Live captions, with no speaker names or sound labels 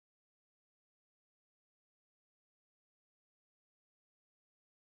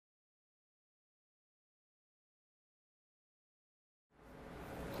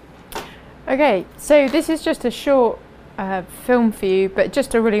Okay, so this is just a short film for you, but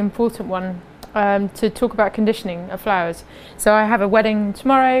just a really important one to talk about conditioning of flowers. So I have a wedding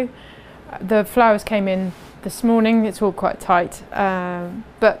tomorrow. The flowers came in this morning. It's all quite tight,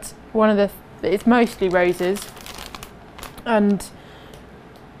 but it's mostly roses. And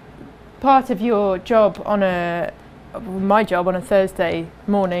part of your job my job on a Thursday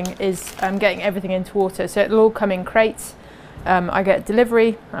morning is getting everything into water. So it'll all come in crates. I get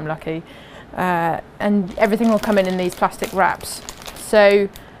delivery, I'm lucky, and everything will come in these plastic wraps. So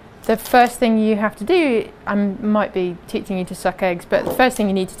the first thing you have to do, I might be teaching you to suck eggs, but the first thing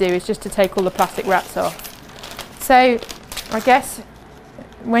you need to do is just to take all the plastic wraps off. So I guess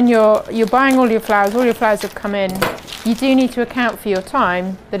when you're buying all your flowers have come in, you do need to account for your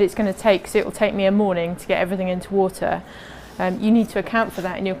time that it's going to take, because it will take me a morning to get everything into water. You need to account for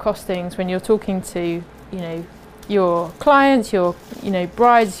that in your costings when you're talking to, your clients, your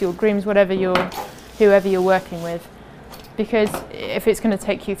brides, your grooms, whoever you're working with, because if it's going to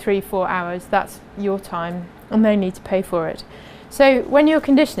take you 3-4 hours, that's your time and they need to pay for it. So when you're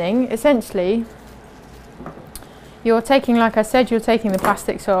conditioning, essentially you're taking, like I said, you're taking the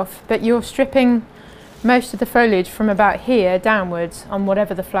plastics off, but you're stripping most of the foliage from about here downwards on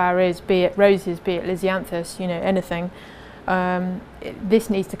whatever the flower is, be it roses, be it lisianthus, anything. This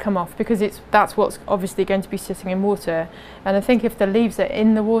needs to come off because that's what's obviously going to be sitting in water, and I think if the leaves are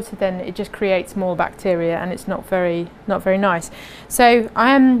in the water, then it just creates more bacteria and it's not very nice. So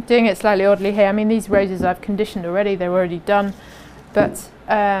I am doing it slightly oddly here. I mean, these roses I've conditioned already, they're already done, but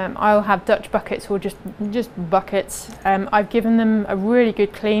I'll have Dutch buckets or just buckets. I've given them a really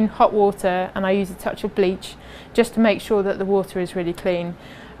good clean hot water, and I use a touch of bleach just to make sure that the water is really clean.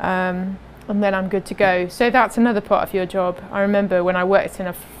 And then I'm good to go. So that's another part of your job. I remember when I worked in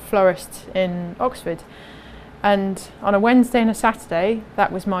a florist in Oxford, and on a Wednesday and a Saturday,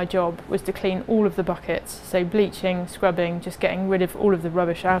 that was my job, was to clean all of the buckets. So bleaching, scrubbing, just getting rid of all of the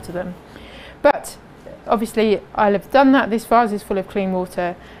rubbish out of them. But obviously I'll have done that. This vase is full of clean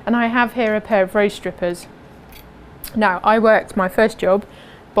water, and I have here a pair of rose strippers. Now, I worked my first job,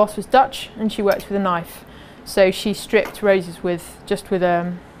 boss was Dutch, and she worked with a knife. So she stripped roses with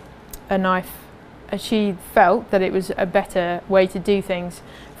a knife. She felt that it was a better way to do things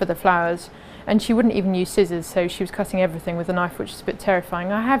for the flowers, and she wouldn't even use scissors, so she was cutting everything with a knife, which is a bit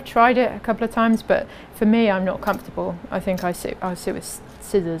terrifying. I have tried it a couple of times, but for me, I'm not comfortable. I think I'll sit with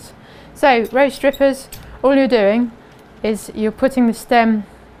scissors. So rose strippers, all you're doing is you're putting the stem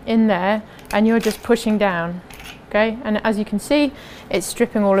in there and you're just pushing down, okay? And as you can see, it's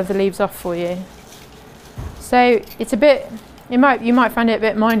stripping all of the leaves off for you. So it's a bit, you might find it a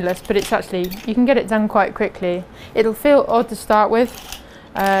bit mindless, but it's actually, you can get it done quite quickly. It'll feel odd to start with,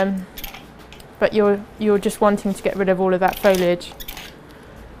 but you're just wanting to get rid of all of that foliage.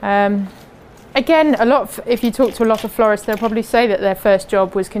 Again, if you talk to a lot of florists, they'll probably say that their first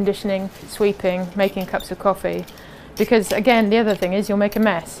job was conditioning, sweeping, making cups of coffee, because again, the other thing is you'll make a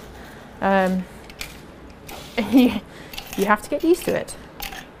mess. You have to get used to it.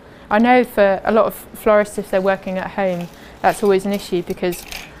 I know for a lot of florists, if they're working at home, that's always an issue, because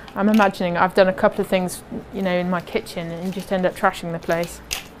I'm imagining I've done a couple of things, in my kitchen, and you just end up trashing the place.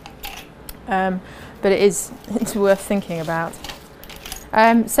 But it's worth thinking about.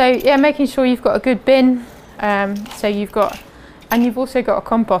 So yeah, making sure you've got a good bin. So you've also got a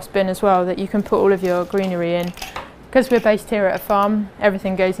compost bin as well that you can put all of your greenery in. Because we're based here at a farm,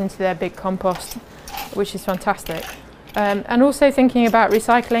 everything goes into their big compost, which is fantastic. And also thinking about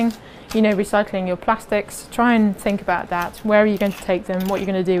recycling. Recycling your plastics. Try and think about that. Where are you going to take them? What are you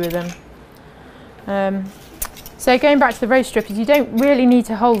going to do with them? So going back to the rose strippers, you don't really need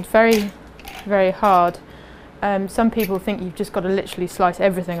to hold very, very hard. Some people think you've just got to literally slice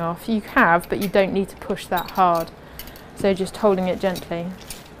everything off. You have, but you don't need to push that hard. So just holding it gently.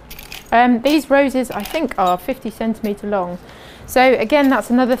 These roses, I think, are 50 centimetre long. So again, that's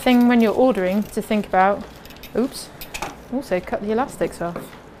another thing when you're ordering to think about. Oops, also cut the elastics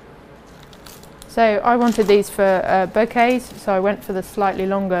off. So I wanted these for bouquets, so I went for the slightly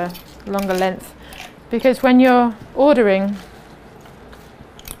longer length, because when you're ordering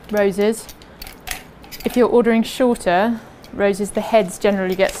roses, if you're ordering shorter roses, the heads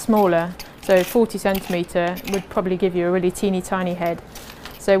generally get smaller. So 40 centimetre would probably give you a really teeny tiny head.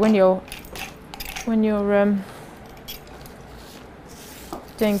 So when you're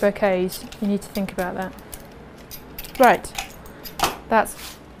doing bouquets, you need to think about that. Right,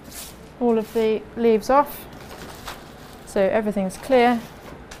 that's all of the leaves off, so everything's clear,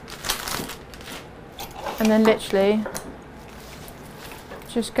 and then literally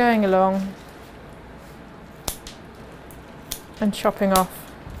just going along and chopping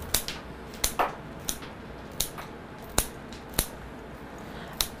off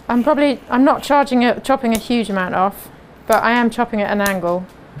I'm not chopping a huge amount off, but I am chopping at an angle.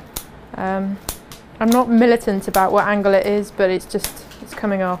 I'm not militant about what angle it is, but it's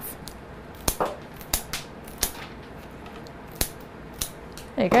coming off.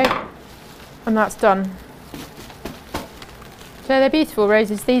 There you go, and that's done. So they're beautiful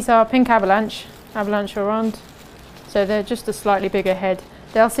roses. These are pink avalanche orange, so they're just a slightly bigger head.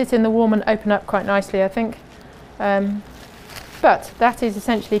 They'll sit in the warm and open up quite nicely, I think. But that is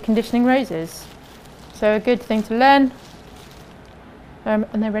essentially conditioning roses. So a good thing to learn, and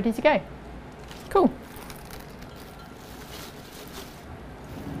they're ready to go. Cool.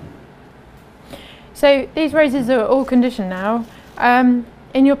 So these roses are all conditioned now.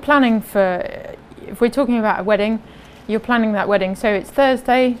 In your planning if we're talking about a wedding, you're planning that wedding. So it's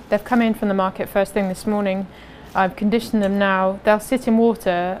Thursday, they've come in from the market first thing this morning. I've conditioned them now. They'll sit in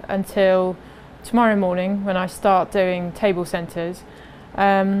water until tomorrow morning when I start doing table centres.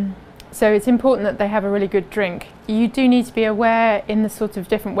 So it's important that they have a really good drink. You do need to be aware in the sort of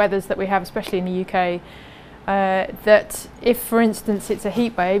different weathers that we have, especially in the UK, that if, for instance, it's a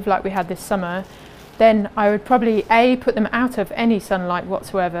heat wave like we had this summer, then I would probably put them out of any sunlight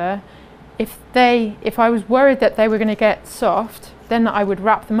whatsoever. If I was worried that they were going to get soft, then I would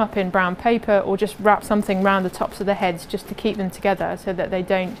wrap them up in brown paper or just wrap something around the tops of the heads just to keep them together so that they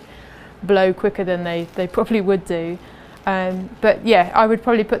don't blow quicker than they probably would do. But yeah, I would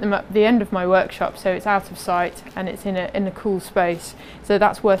probably put them at the end of my workshop so it's out of sight and it's in a cool space. So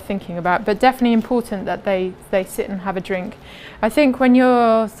that's worth thinking about, but definitely important that they sit and have a drink. I think when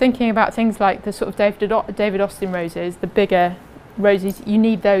you're thinking about things like the sort of David Austin roses, the bigger roses, you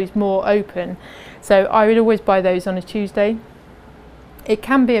need those more open. So I would always buy those on a Tuesday. It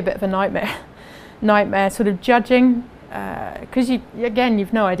can be a bit of a nightmare sort of judging, because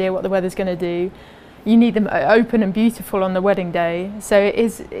you've no idea what the weather's going to do. You need them open and beautiful on the wedding day, so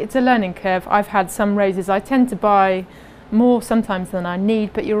it's a learning curve. I've had some roses, I tend to buy more sometimes than I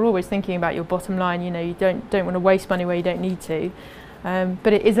need, but you're always thinking about your bottom line. You don't want to waste money where you don't need to,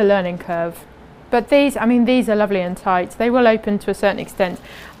 but it is a learning curve. But these are lovely and tight. They will open to a certain extent,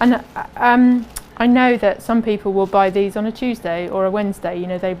 and I know that some people will buy these on a Tuesday or a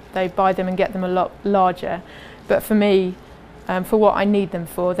Wednesday. They buy them and get them a lot larger, but for me, for what I need them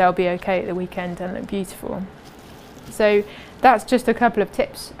for, they'll be okay at the weekend and look beautiful. So that's just a couple of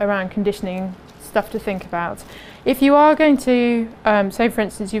tips around conditioning, stuff to think about. If you are going to, say for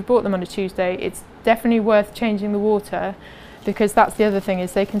instance you've bought them on a Tuesday, it's definitely worth changing the water, because that's the other thing,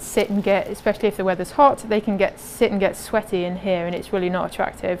 is they can sit and get, especially if the weather's hot, they can sit and get sweaty in here, and it's really not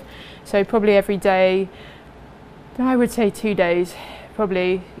attractive. So probably every day, I would say 2 days,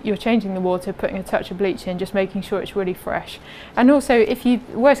 probably you're changing the water, putting a touch of bleach in, just making sure it's really fresh. And also,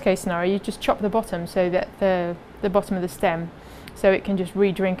 worst case scenario, you just chop the bottom so that the bottom of the stem, so it can just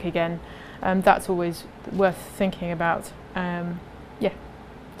re-drink again. That's always worth thinking about. Yeah,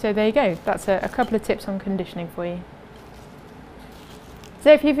 so there you go. That's a couple of tips on conditioning for you.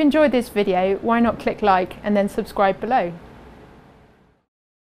 So if you've enjoyed this video, why not click like and then subscribe below.